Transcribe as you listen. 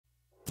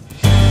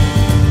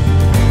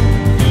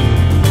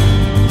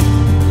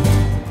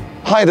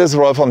Hi, this is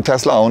Roy from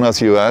Tesla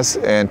Owners US,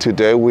 and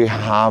today we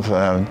have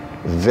a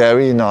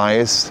very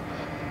nice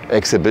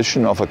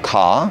exhibition of a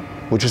car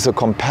which is a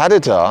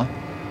competitor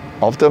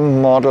of the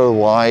Model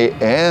Y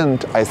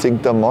and I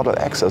think the Model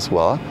X as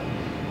well.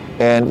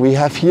 And we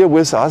have here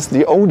with us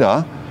the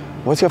owner.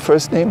 What's your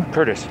first name?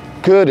 Curtis.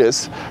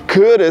 Curtis.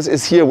 Curtis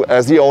is here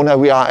as the owner.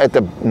 We are at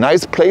the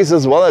nice place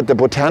as well, at the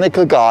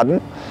Botanical Garden.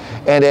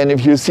 And then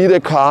if you see the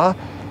car,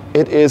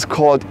 it is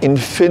called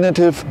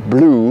Infinitive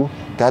Blue.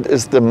 That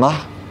is the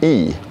Mach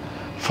E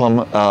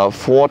from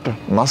Ford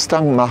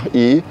Mustang Mach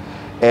E.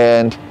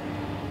 And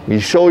we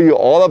show you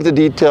all of the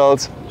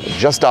details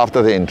just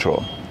after the intro.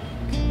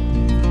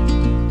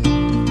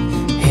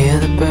 Hear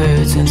the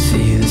birds and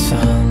see the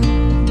sun.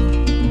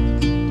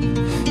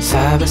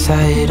 Side by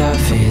side our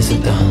fears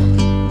are done.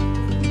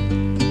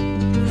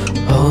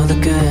 Oh, the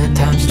good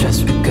times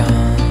just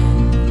begun.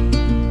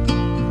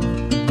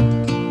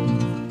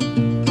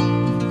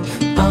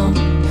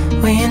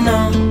 We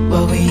know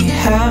what we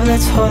have,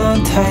 let's hold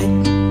on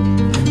tight.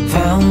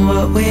 Found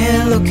what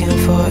we're looking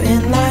for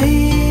in life.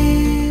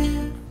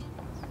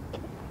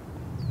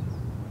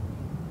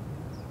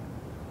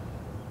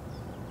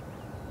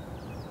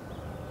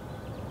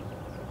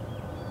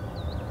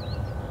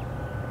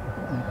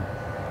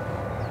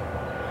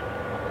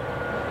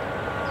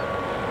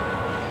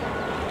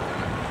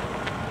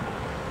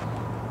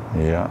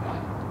 Yeah.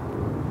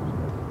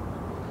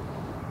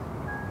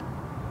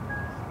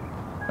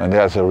 And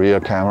there's a rear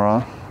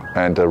camera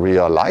and a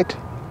rear light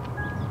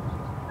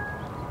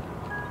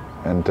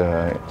and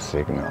a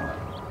signal.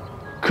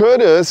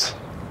 Curtis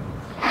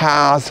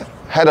has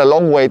had a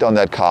long wait on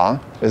that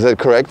car, is that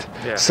correct?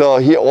 Yeah. So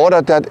he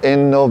ordered that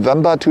in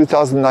November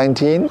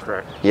 2019?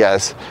 Correct.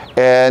 Yes,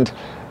 and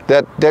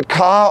that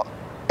car,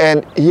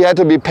 and he had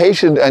to be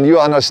patient, and you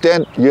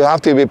understand you have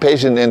to be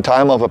patient in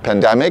time of a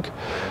pandemic,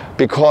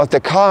 because the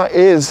car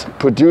is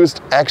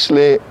produced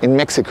actually in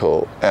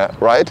Mexico,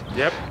 right?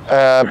 Yep.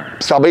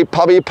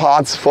 Probably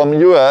parts from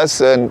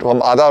US and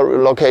from other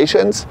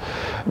locations.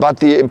 But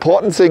the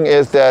important thing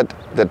is that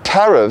the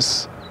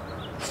tariffs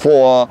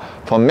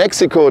from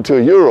Mexico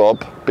to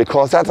Europe,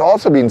 because that's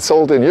also been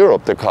sold in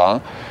Europe, the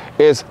car,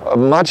 is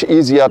much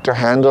easier to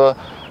handle,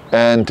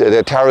 and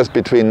the tariffs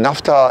between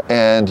NAFTA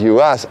and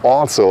US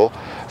also,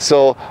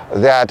 so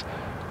that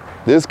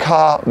this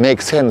car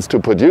makes sense to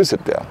produce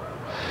it there.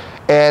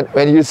 And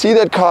when you see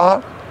that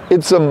car,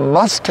 it's a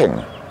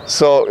Mustang.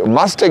 So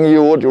Mustang,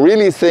 you would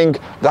really think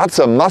that's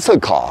a muscle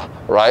car,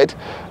 right?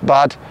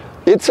 But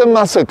it's a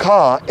muscle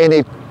car, and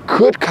it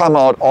could come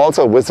out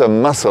also with a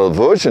muscle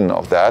version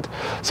of that.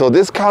 So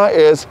this car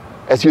is,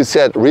 as you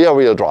said,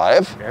 rear-wheel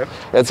drive. Yep.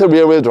 It's a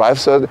rear-wheel drive,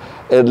 so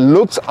it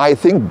looks, I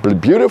think,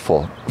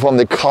 beautiful. From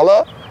the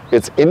color,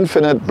 it's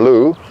infinite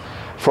blue.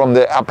 From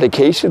the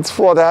applications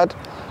for that,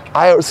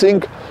 I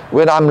think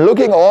when I'm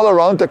looking all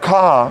around the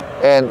car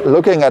and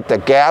looking at the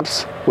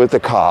gaps with the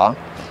car,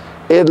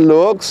 it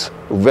looks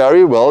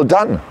very well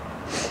done.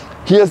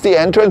 Here's the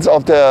entrance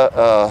of the,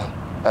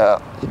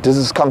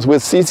 comes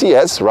with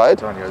CCS, right?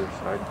 It's on the other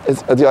side.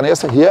 It's on the other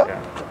side here?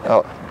 Yeah.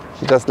 Oh,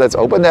 let's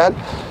open that.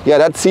 Yeah,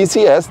 that's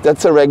CCS,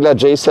 that's a regular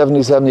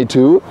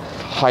J7072,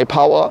 high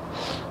power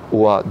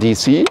or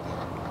DC.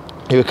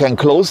 You can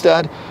close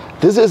that.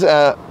 This is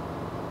a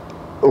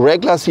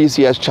regular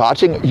CCS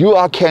charging. You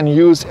can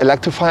use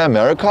Electrify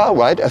America,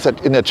 right,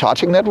 in a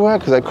charging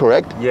network, is that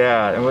correct?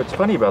 Yeah, and what's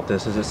funny about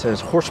this is it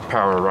says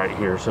horsepower right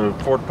here. So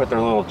Ford put their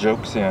little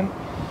jokes in.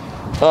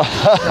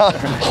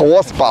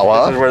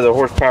 Horsepower. This is where the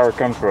horsepower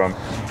comes from.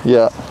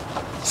 Yeah.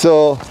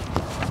 So,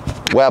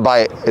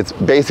 whereby it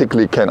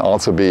basically can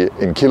also be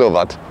in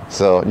kilowatt.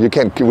 So you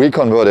can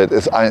reconvert it.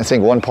 It's, I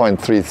think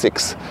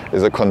 1.36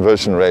 is a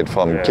conversion rate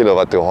from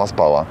kilowatt to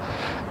horsepower,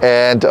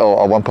 and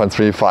or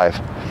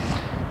 1.35.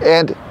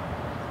 And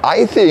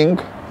I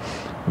think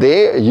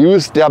they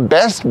used their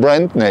best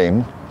brand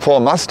name for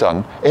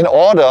Mustang in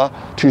order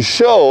to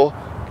show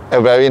a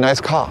very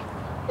nice car.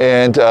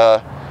 And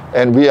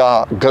we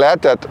are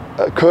glad that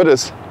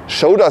Curtis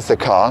showed us the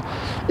car.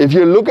 If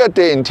you look at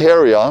the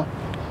interior,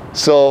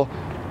 so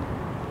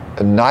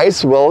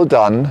nice, well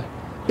done.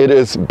 It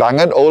is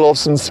Bang &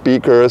 Olufsen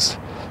speakers.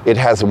 It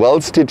has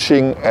well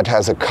stitching. It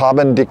has a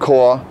carbon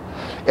decor.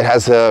 It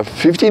has a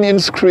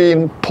 15-inch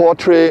screen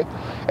portrait.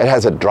 It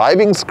has a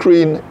driving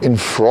screen in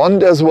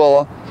front as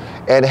well.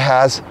 It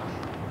has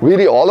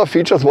really all the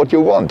features what you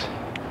want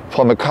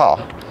from a car.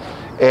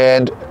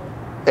 And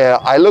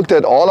I looked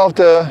at all of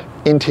the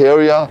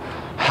interior,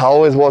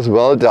 how it was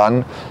well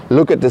done.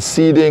 Look at the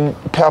seating,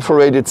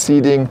 perforated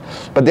seating,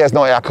 but there's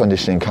no air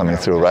conditioning coming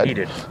through, right?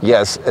 Heated.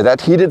 Yes,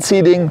 that heated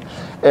seating.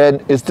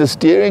 And is the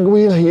steering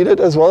wheel heated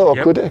as well? Or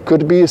could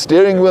it be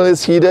steering wheel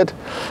is heated?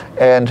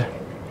 And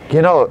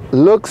you know,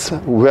 looks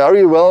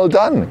very well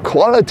done,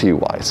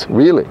 quality-wise,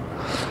 really.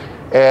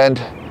 And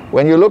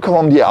when you look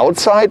from the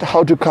outside,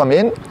 how to come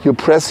in, you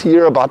press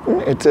here a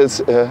button. It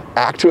says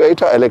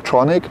actuator,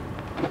 electronic,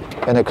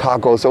 and the car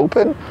goes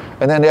open.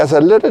 And then there's a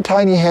little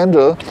tiny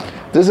handle.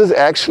 This is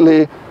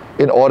actually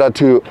in order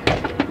to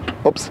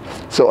Oops.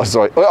 So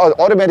sorry.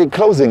 Automatic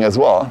closing as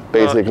well,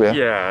 basically.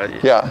 Yeah.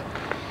 Yeah.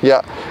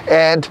 Yeah,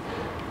 and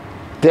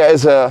there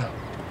is a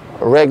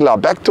regular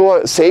back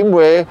door. Same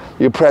way,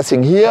 you're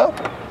pressing here,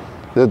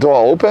 the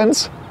door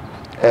opens.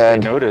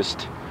 And I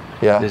noticed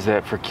is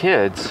that for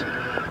kids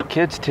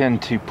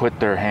tend to put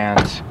their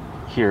hands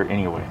here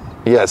anyway.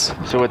 Yes.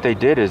 So what they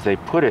did is they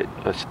put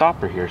a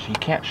stopper here, so you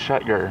can't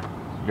shut your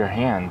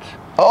hands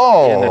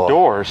in the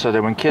door, so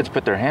that when kids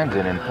put their hands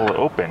in and pull it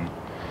open,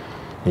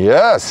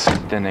 yes,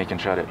 then they can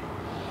shut it.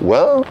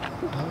 Well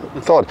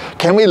thought.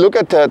 Can we look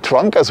at the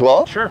trunk as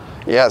well? Sure.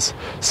 Yes.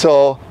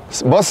 So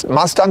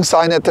Mustang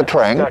sign at the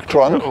trunk.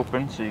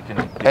 Open, so you can.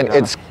 And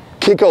it's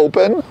kick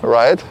open,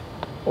 right?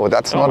 Oh,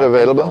 that's not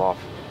available.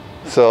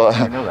 So,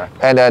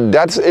 and then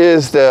that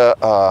is the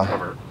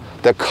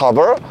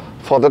cover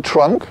for the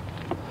trunk.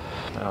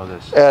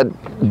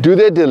 Do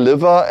they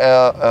deliver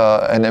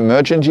an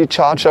emergency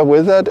charger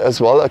with it as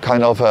well? A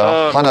kind of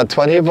a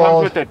 120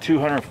 volt? It comes with a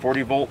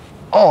 240 volt.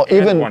 Oh,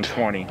 even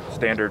 120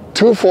 standard.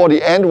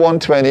 240 and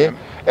 120, yeah.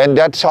 And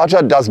that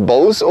charger does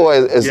both, or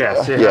is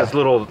yes, it has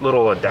little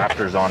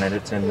adapters on it.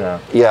 It's in the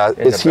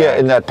it's here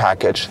in that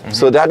package. Mm-hmm.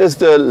 So that is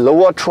the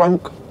lower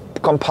trunk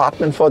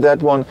compartment for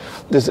that one.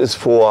 This is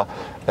for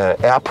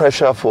air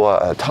pressure for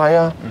a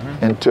tire,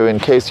 and in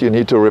case you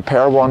need to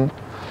repair one.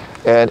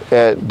 And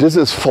this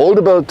is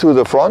foldable to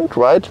the front,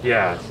 right?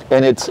 Yeah.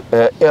 And it's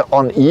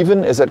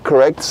uneven, is that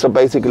correct? So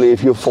basically,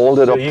 if you fold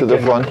it up to the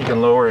front, you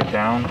can lower it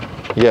down.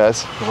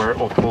 Yes. To where it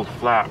will fold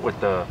flat with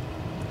the.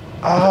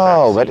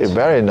 Oh,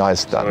 very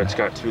nice done. So it's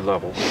got 2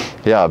 levels.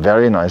 Yeah,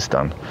 very nice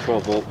done.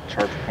 12 volt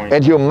charge point.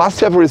 And you must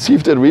have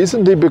received it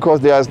recently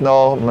because there is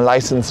no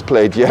license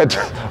plate yet,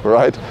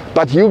 right?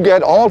 But you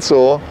get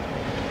also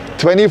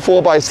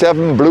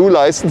 24/7 blue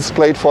license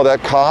plate for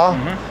that car,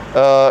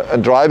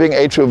 driving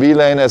HOV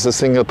lane as a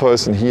single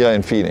person here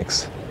in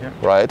Phoenix,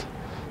 right?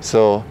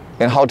 So,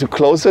 and how to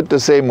close it the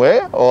same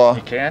way, or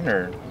you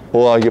can,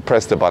 or you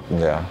press the button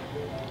there.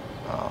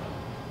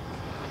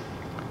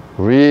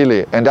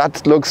 Really, and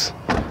that looks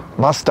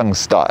Mustang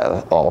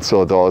style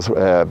also, those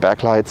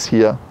backlights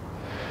here.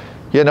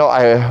 You know,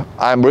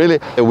 I'm really,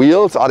 the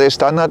wheels, are they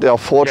standard? They are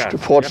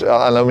forged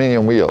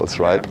aluminum wheels,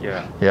 right?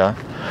 Yeah.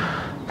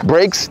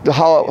 Brakes,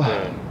 how?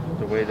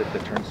 The way that the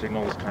turn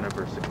signal is kind of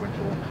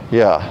sequential.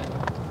 Yeah.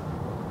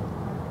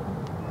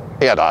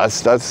 Yeah,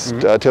 that's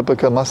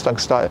typical Mustang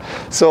style.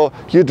 So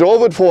you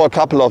drove it for a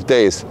couple of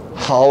days.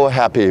 How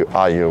happy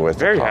are you with it?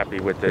 Very happy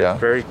with it. Yeah.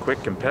 Very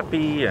quick and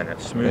peppy, and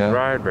it's smooth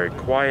ride, very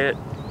quiet.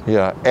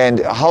 Yeah,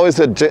 and how is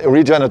it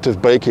regenerative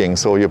braking?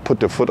 So you put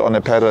the foot on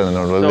the pedal and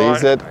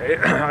release it?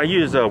 I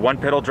use one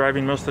pedal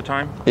driving most of the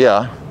time.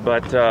 Yeah.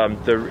 But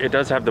it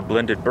does have the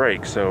blended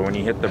brake, so when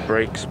you hit the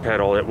brakes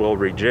pedal, it will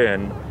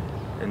regen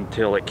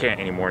until it can't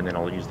anymore, and then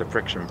I'll use the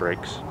friction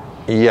brakes.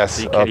 Yes,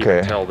 so you can't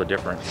even tell the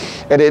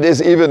difference. And it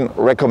is even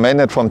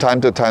recommended from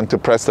time to time to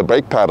press the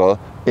brake pedal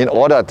in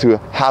order to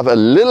have a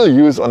little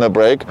use on the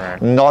brake,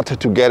 not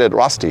to get it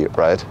rusty,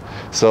 right?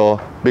 So,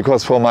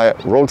 because for my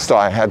Roadster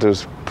I had to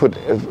put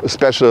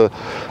special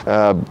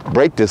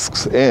brake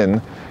discs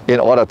in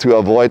order to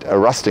avoid a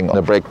rusting on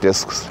the brake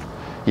discs.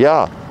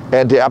 Yeah,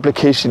 and the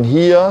application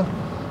here,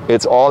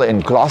 it's all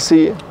in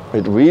glossy.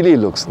 It really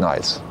looks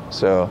nice.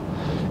 So,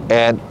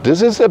 and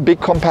this is a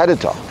big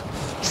competitor.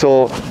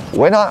 So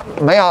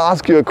may I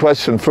ask you a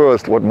question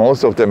first, what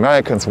most of the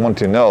Americans want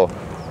to know,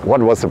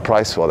 what was the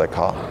price for the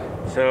car?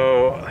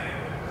 So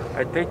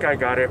I think I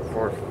got it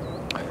for,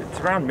 it's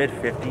around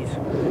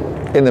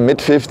mid-50s. In the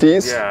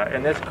mid-50s? Yeah,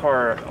 and this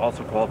car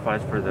also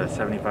qualifies for the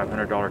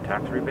 $7,500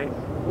 tax rebate.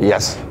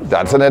 Yes,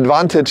 that's an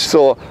advantage.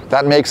 So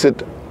that makes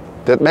it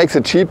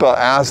cheaper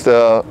as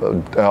the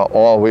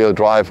all-wheel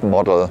drive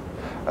model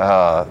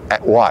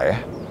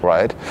Y,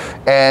 right?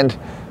 And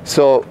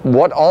so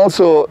what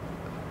also,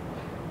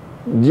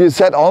 you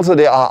said also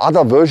there are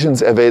other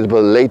versions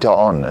available later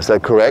on, is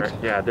that correct?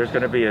 Yeah, there's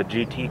going to be a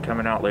GT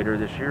coming out later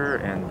this year,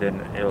 and then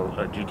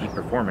a GT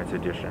Performance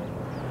Edition.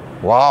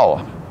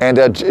 Wow, and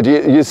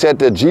you said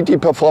the GT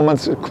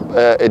Performance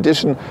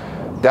Edition,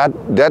 that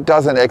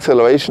does an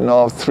acceleration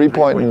of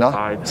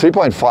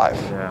 3.5.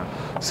 Yeah.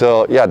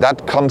 So yeah,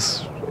 that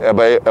comes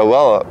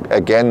well,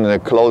 again,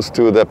 close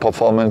to the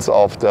performance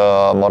of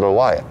the Model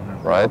Y,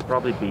 right? It'll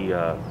probably be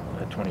a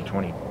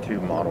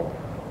 2022 model.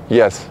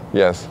 Yes,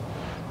 yes.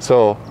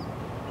 So,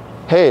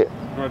 hey,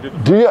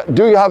 do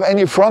you have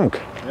any frunk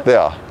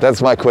there?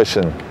 That's my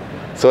question.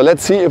 So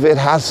let's see if it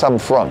has some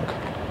frunk.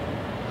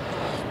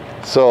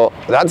 So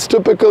that's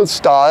typical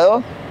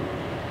style.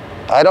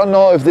 I don't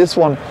know if this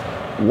one,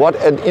 what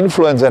an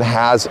influence it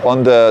has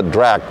on the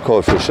drag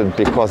coefficient,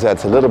 because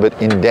that's a little bit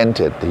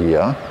indented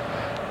here.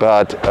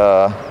 But,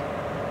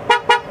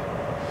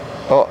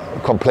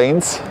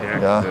 complaints?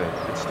 Yeah,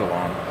 it's still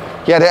on.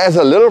 Yeah, there's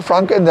a little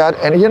frunk in that,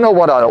 and you know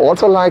what I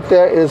also like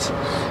there is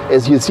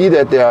you see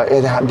that there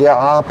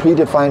are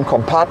predefined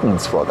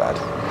compartments for that,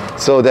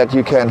 so that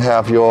you can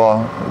have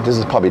this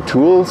is probably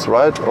tools,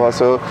 right?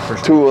 Also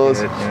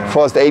tools,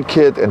 first aid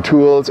kit and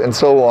tools and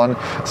so on.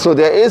 So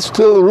there is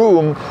still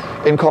room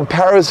in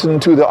comparison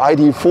to the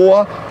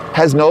ID4,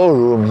 has no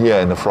room here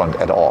in the front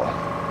at all.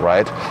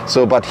 right?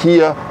 So, but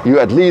here you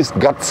at least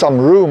got some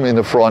room in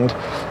the front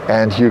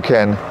and you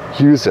can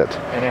use it.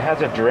 And it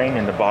has a drain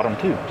in the bottom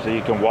too, so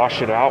you can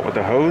wash it out with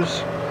a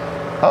hose.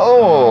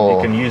 Oh.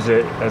 You can use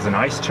it as an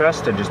ice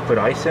chest and just put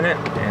ice in it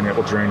and it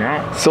will drain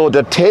out. So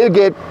the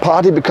tailgate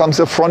party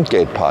becomes a front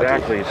gate party.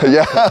 Exactly.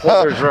 Yeah. The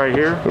holder's right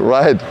here.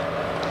 Right.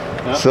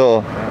 Yep.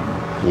 So,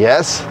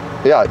 yes,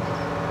 yeah,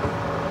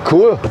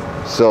 cool.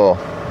 So,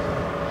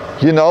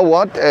 you know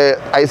what?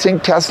 I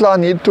think Tesla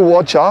need to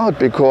watch out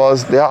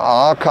because there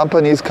are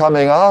companies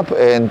coming up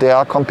and they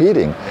are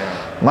competing.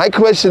 Yeah. My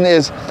question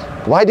is,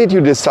 why did you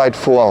decide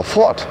for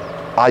Ford?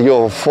 Are you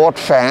a Ford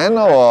fan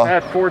or? I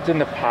had Fords in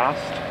the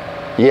past.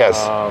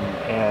 Yes.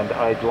 And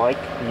I like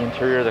the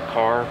interior of the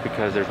car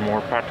because there's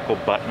more practical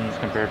buttons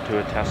compared to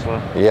a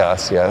Tesla.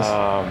 Yes, yes.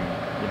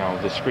 You know,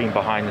 the screen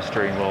behind the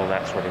steering wheel,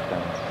 that sort of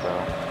thing. So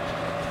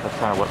that's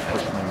kind of what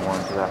pushed me more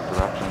into that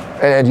direction.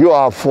 And you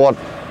are a Ford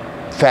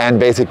fan,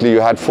 basically.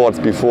 You had Fords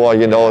before,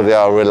 you know, they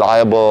are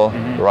reliable,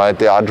 right?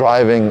 They are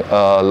driving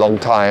a long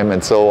time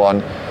and so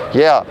on.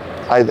 Yeah,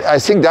 I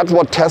think that's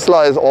what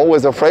Tesla is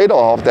always afraid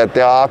of, that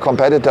there are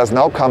competitors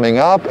now coming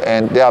up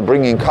and they are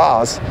bringing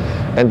cars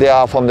and they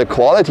are from the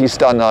quality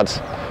standards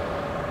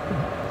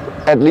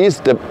at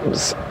least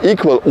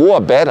equal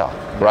or better,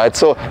 right?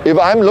 So if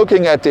I'm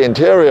looking at the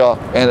interior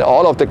and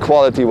all of the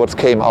quality what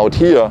came out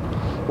here,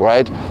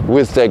 right,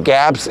 with the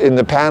gaps in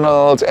the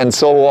panels and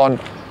so on,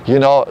 you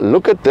know,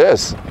 look at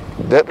this.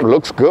 That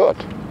looks good.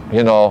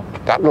 You know,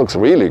 that looks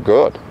really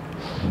good.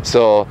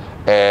 So,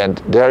 and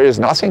there is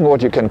nothing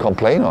what you can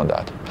complain on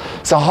that.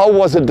 So how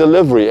was the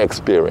delivery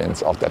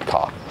experience of that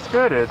car? It's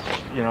good. It's,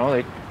 you know,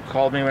 they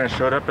called me when I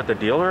showed up at the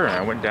dealer and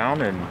I went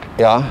down and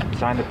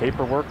signed the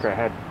paperwork. I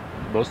had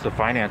most of the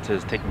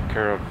finances taken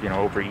care of, you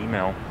know, over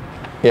email.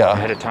 Yeah.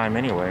 Ahead of time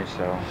anyway,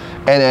 so.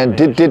 And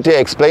did they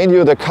explain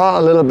you the car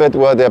a little bit?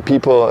 Were there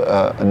people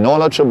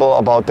knowledgeable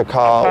about the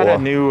car? I kind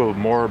of knew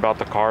more about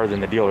the car than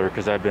the dealer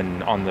because I've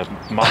been on the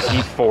Mach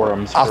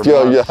forums for months,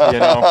 you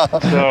know.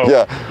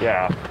 So,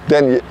 yeah.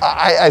 Then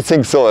I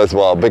think so as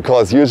well,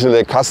 because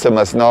usually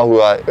customers now who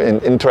are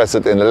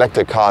interested in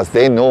electric cars,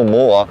 they know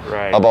more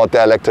about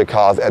the electric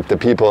cars at the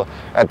people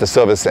at the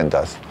service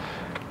centers.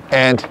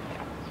 And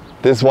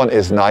this one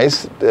is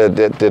nice.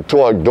 The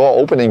door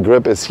opening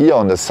grip is here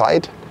on the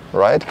side,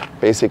 right?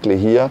 Basically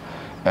here.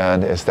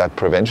 And is that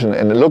prevention.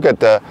 And look at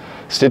the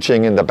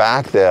stitching in the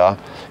back there.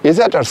 Is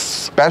that a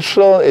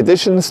special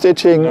edition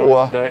stitching? No,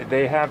 or?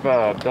 They have,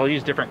 they'll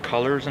use different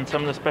colors in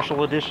some of the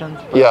special editions.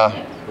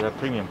 Yeah. The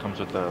premium comes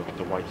with the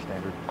white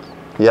standard.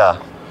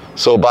 Yeah.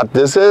 So, but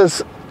this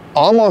is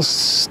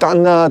almost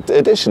standard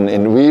edition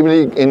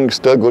in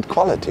still good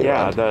quality.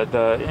 Yeah, right?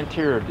 the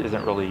interior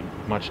isn't really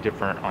much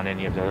different on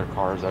any of the other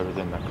cars other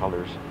than the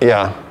colors.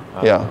 Yeah,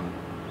 yeah.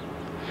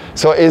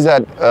 So is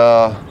that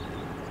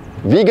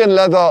vegan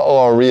leather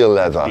or real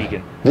leather?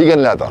 Vegan.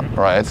 Vegan leather,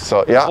 right?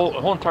 So yeah.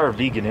 Whole entire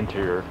vegan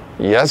interior.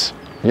 Yes.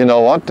 You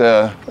know what?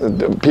 The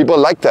people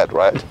like that,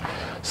 right?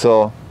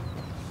 So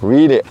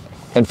really,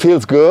 it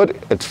feels good.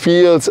 It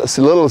feels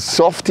a little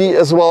softy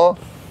as well.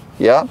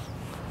 Yeah.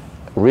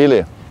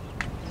 Really.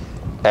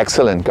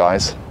 Excellent,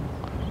 guys.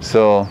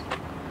 So,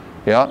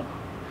 yeah.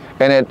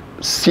 And it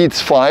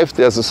seats 5.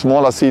 There's a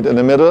smaller seat in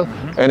the middle,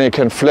 and you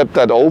can flip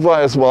that over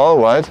as well,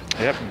 right?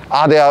 Yep.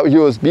 Are there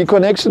USB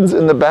connections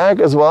in the back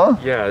as well?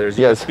 Yeah, there's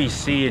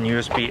USB-C and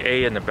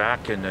USB-A in the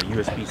back, and a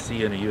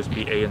USB-C and a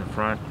USB-A in the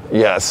front.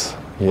 Yes.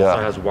 Yeah.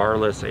 Also has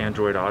wireless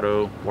Android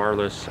Auto,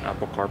 wireless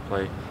Apple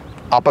CarPlay.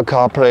 Apple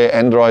CarPlay,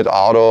 Android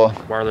Auto.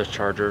 Wireless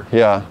charger.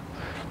 Yeah.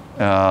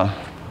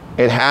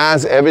 It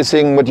has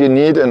everything what you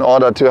need in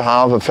order to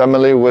have a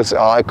family with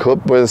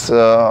equipped with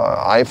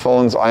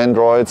iPhones,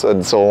 Androids,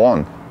 and so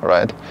on,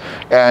 right?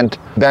 And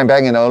Bang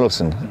 &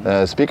 Olufsen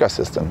speaker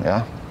system,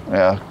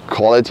 yeah,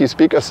 quality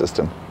speaker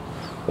system.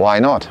 Why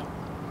not,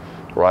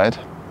 right?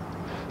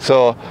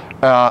 So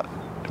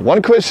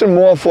one question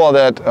more for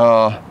that,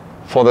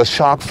 for the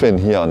shark fin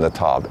here on the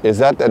top. Is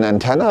that an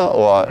antenna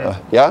or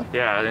yeah?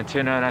 Yeah, an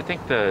antenna, and I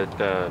think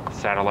the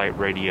satellite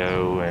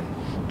radio and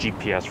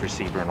GPS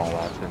receiver and all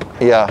that.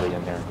 In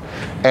there.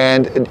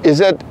 And is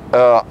it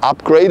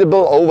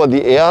upgradable over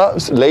the air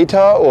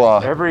later,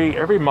 or?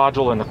 Every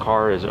module in the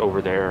car is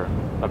over there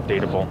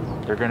updatable.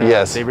 They're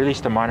gonna. They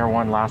released a minor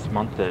one last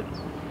month that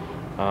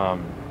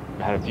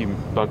had a few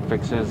bug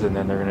fixes, and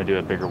then they're gonna do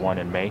a bigger one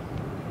in May.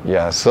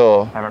 Yeah.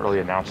 So. I haven't really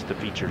announced the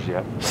features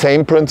yet.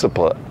 Same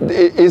principle.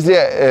 Is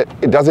there?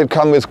 Does it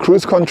come with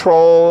cruise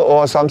control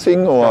or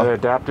something, or?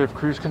 Adaptive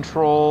cruise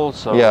control.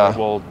 So it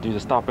will do the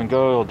stop and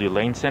go. It'll do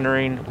lane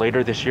centering.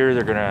 Later this year,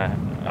 they're gonna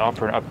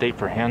offer an update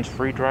for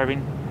hands-free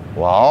driving.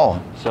 Wow.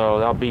 So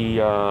that'll be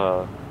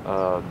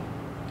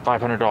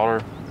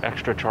 $500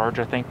 extra charge,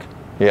 I think.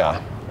 Yeah.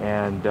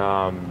 And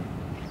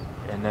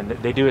then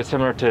they do it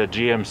similar to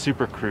GM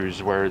Super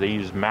Cruise, where they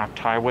use mapped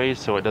highways,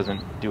 so it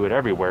doesn't do it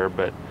everywhere,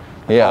 but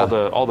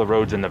all the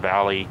roads in the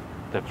valley,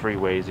 the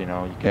freeways, you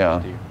know, you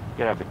can you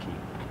gotta have the key.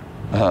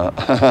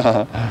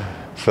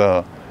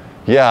 So,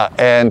 yeah,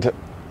 and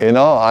you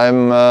know,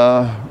 I'm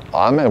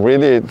I'm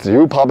really,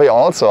 you probably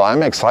also,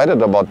 I'm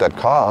excited about that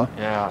car.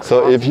 Yeah.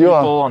 So if you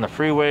are... people on the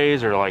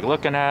freeways are like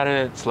looking at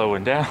it,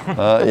 slowing down.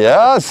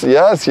 Yes,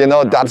 you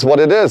know, that's what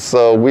it is.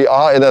 So we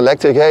are in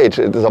electric age.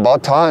 It is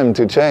about time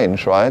to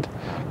change, right?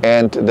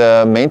 And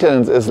the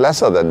maintenance is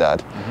lesser than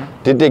that.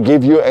 Did they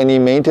give you any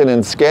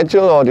maintenance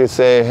schedule, or do you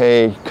say,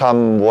 hey,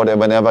 come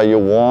whenever you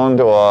want,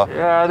 or?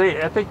 Yeah,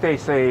 I think they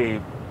say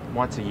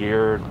once a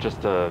year,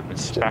 just to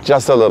inspect.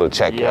 Just a little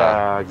check.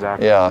 Yeah,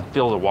 exactly. Yeah.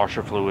 Fill the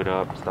washer fluid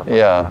up, stuff like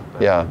that.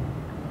 Yeah.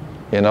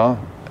 You know,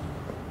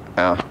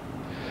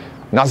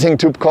 nothing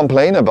to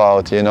complain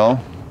about. You know,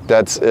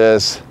 that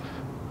is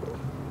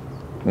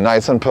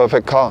nice and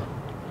perfect car.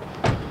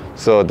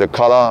 So the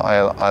color,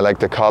 I like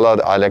the color,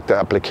 I like the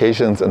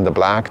applications in the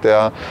black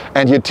there.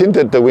 And you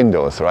tinted the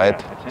windows, right?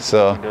 Yeah,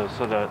 so the windows.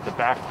 So the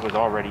back was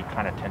already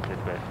kind of tinted,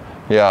 but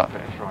yeah.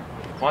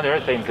 One of the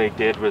other things they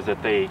did was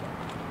that they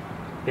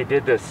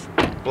did this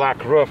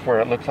black roof where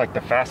it looks like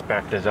the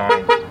fastback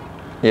design.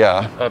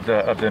 Yeah. Of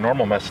the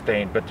normal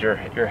Mustang, but your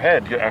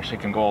head actually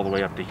can go all the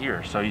way up to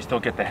here. So you still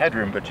get the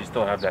headroom, but you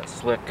still have that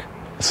slick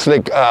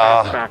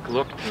fastback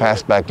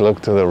look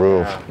to the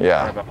roof.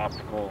 Yeah. Kind of an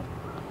optical.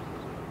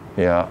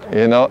 Yeah,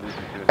 you know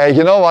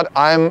what?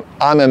 I'm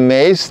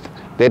amazed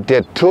that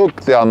they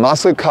took their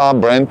muscle car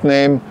brand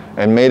name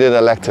and made it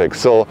electric.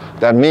 So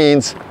that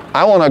means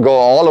I want to go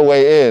all the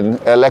way in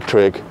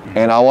electric,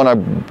 and I want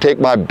to take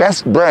my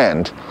best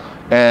brand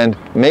and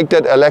make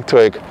that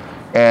electric,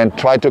 and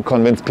try to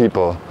convince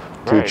people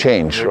to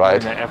change, They're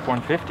right? doing the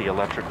F-150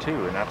 electric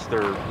too, and that's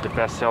the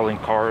best-selling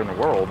car in the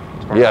world,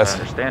 as far yes. as I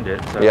understand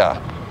it. So. Yeah.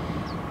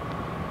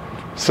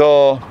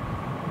 So,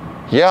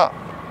 yeah.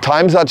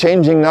 Times are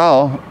changing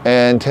now,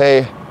 and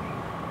hey,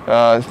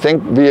 I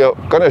think we are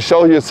going to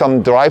show you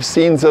some drive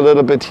scenes a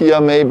little bit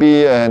here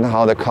maybe, and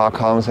how the car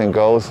comes and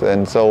goes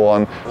and so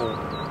on.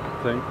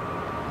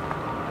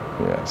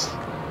 Yes.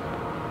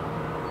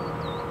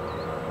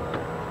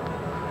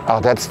 Ah,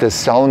 that's the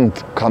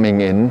sound coming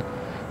in,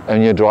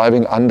 and you're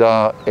driving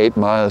under 8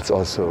 miles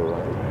or so,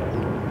 right?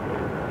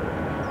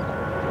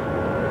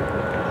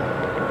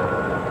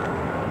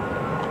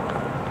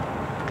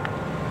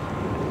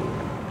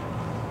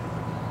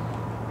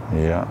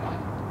 Yeah.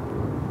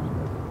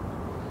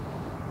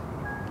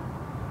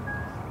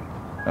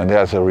 And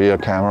there's a rear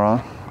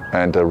camera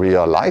and a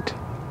rear light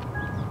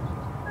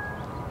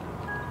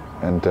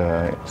and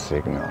a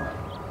signal.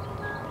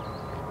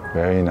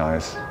 Very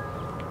nice.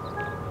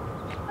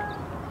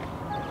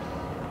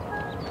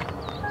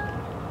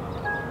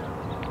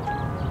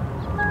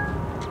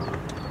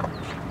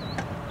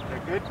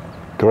 That good?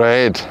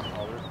 Great.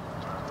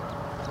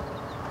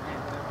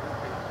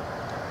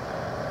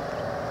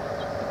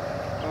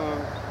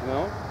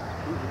 No?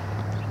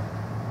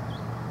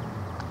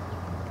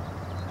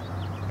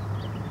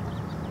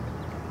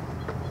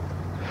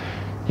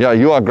 Yeah,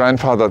 you are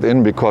grandfathered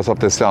in because of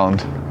the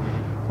sound,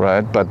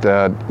 right? But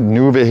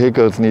new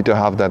vehicles need to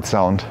have that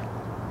sound.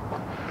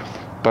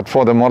 But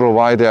for the Model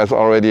Y, there's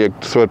already a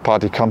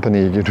third-party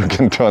company. You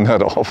can turn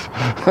that off.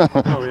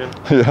 Oh, yeah.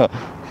 Yeah.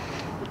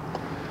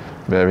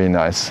 Very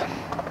nice.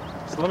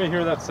 So let me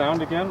hear that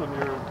sound again. Let me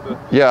hear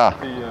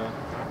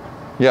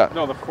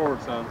the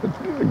forward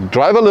sound.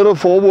 Drive a little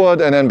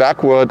forward and then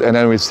backward, and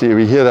then we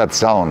hear that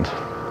sound.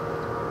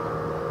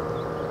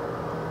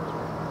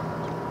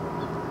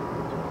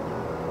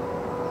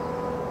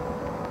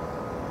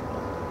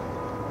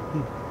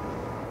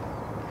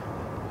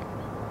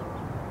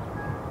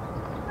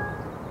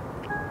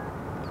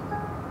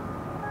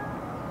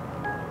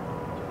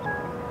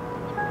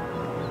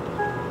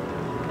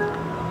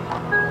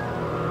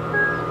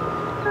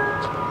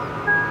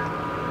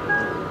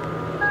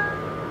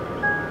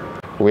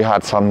 We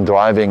had some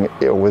driving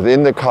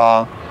within the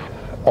car.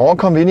 All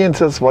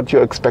conveniences what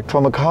you expect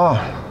from a car.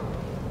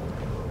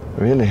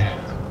 Really.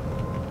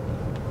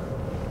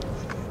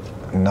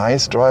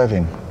 Nice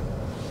driving.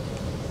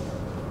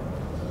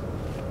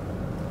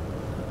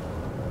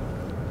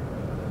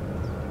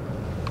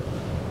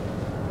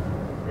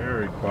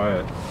 Very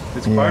quiet.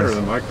 It's quieter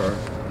than my car.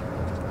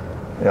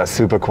 Yeah,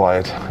 super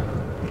quiet.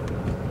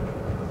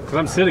 Because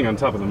I'm sitting on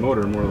top of the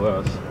motor, more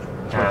or less.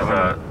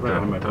 Yeah,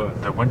 behind my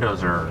butt. the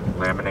windows are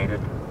laminated.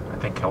 I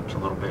think helps a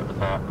little bit with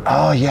that.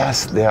 Oh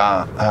yes, they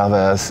are.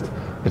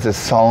 It's a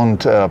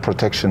sound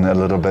protection a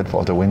little bit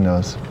for the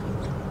windows.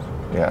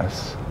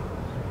 Yes.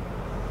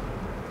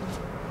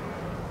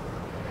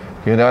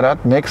 You know,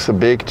 that makes a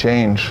big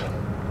change.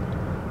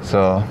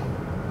 So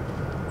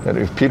that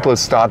if people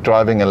start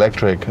driving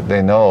electric,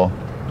 they know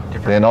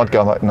they're not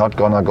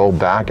gonna go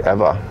back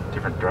ever.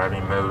 Different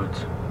driving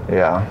modes.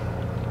 Yeah.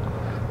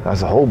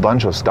 There's a whole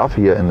bunch of stuff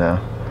here in there.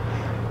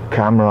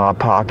 Camera,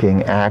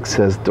 parking,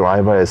 access,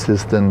 driver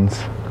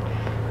assistance,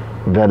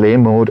 valet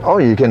mode. Oh,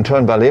 you can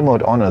turn valet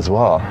mode on as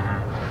well.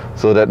 Mm-hmm.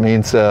 So that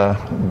means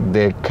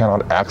they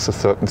cannot access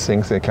certain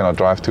things, they cannot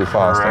drive too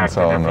fast. Correct. And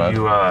so on,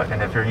 right?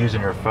 And if you're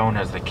using your phone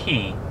as the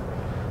key,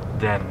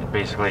 then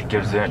basically it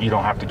gives them, you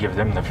don't have to give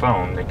them the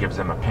phone, it gives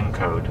them a PIN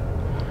code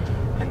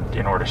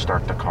in order to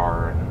start the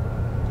car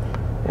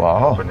and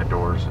wow. open the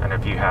doors. And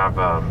if you have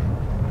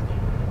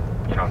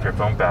you know, if your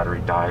phone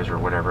battery dies or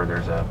whatever,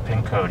 there's a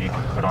PIN code you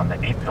can put on the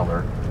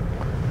A-pillar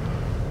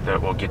that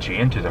will get you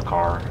into the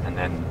car, and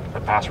then a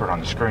password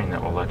on the screen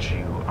that will let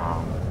you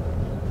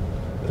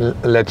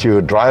let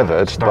you drive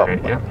it,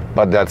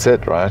 but that's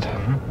it, right?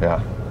 Mm-hmm.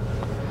 Yeah.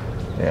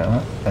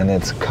 Yeah, and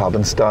it's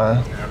carbon style.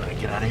 I'm gonna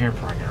get out of here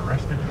before I get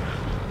arrested.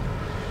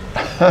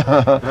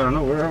 I don't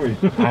know, where are we?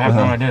 I have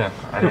no idea.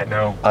 I didn't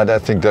know. I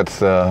think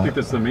that's I think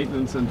that's the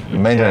maintenance entrance.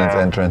 Maintenance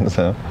entrance.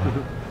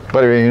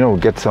 But you know,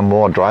 get some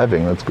more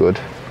driving. That's good.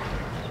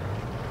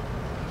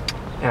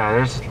 Yeah,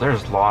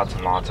 there's lots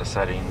and lots of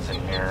settings in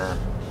here.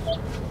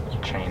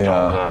 Change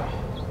all the.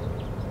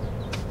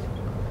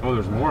 Oh,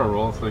 there's more.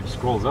 Well, it's like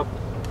scrolls up.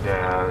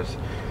 Yeah.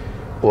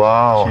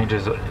 Wow.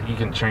 Changes. You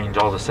can change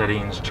all the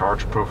settings.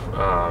 Charge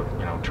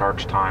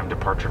charge time,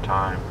 departure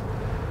time.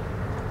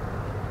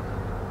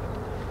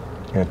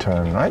 You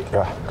turn right.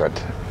 Yeah, good.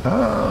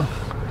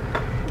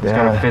 It's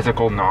got a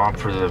physical knob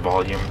for the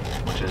volume,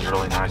 which is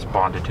really nice,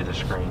 bonded to the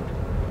screen.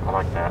 I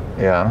like that.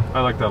 Yeah. I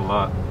like that a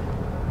lot.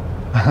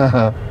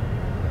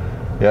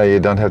 Yeah, you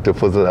don't have to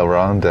fizzle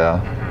around there.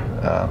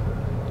 Mm-hmm.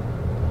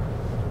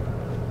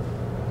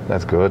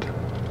 That's good.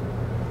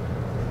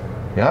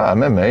 Yeah,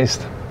 I'm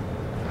amazed.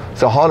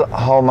 So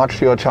how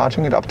much you're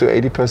charging it? Up to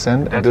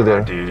 80%? That's what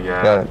I do.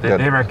 Yeah.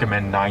 They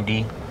recommend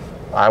 90.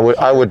 I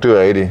would do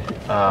 80.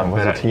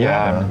 Was it here?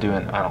 Yeah, I'm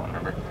doing. I don't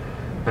remember,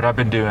 but I've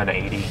been doing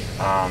 80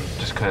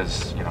 just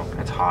because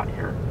it's hot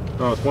here.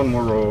 Oh, it's one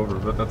more row over,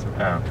 but that's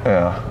okay.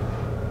 Yeah,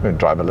 we'll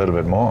drive a little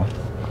bit more.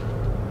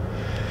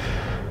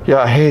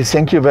 Yeah. Hey,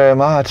 thank you very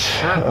much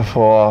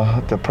for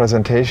the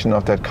presentation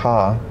of that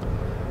car.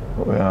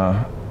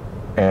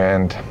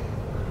 And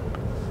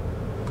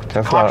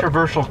Tesla.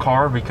 Controversial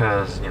car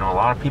because a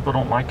lot of people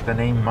don't like the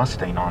name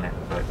Mustang on it,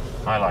 but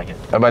I like it.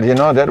 But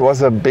that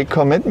was a big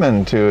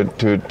commitment to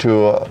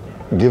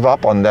give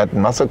up on that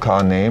muscle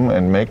car name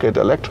and make it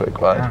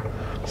electric, right?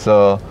 Yeah.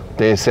 So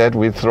they said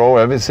we throw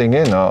everything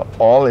in,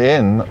 all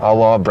in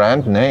our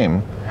brand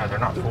name. Yeah, they're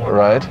not for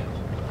right.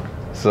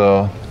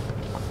 So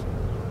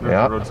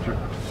There's the Roadster.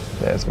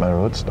 There's my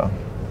Roadster.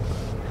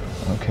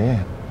 Okay,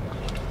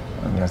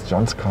 and there's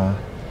John's car.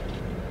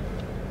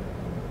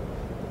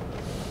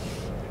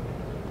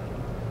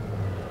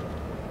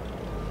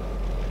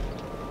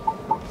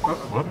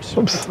 Whoops.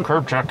 Oops.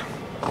 Curb check.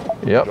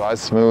 Yep. Drive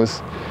smooth.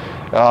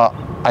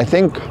 I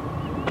think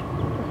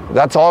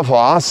that's all for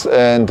us,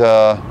 and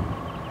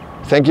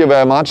thank you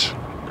very much.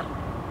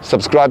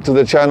 Subscribe to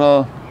the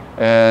channel,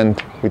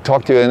 and we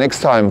talk to you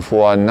next time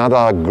for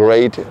another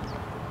great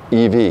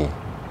EV.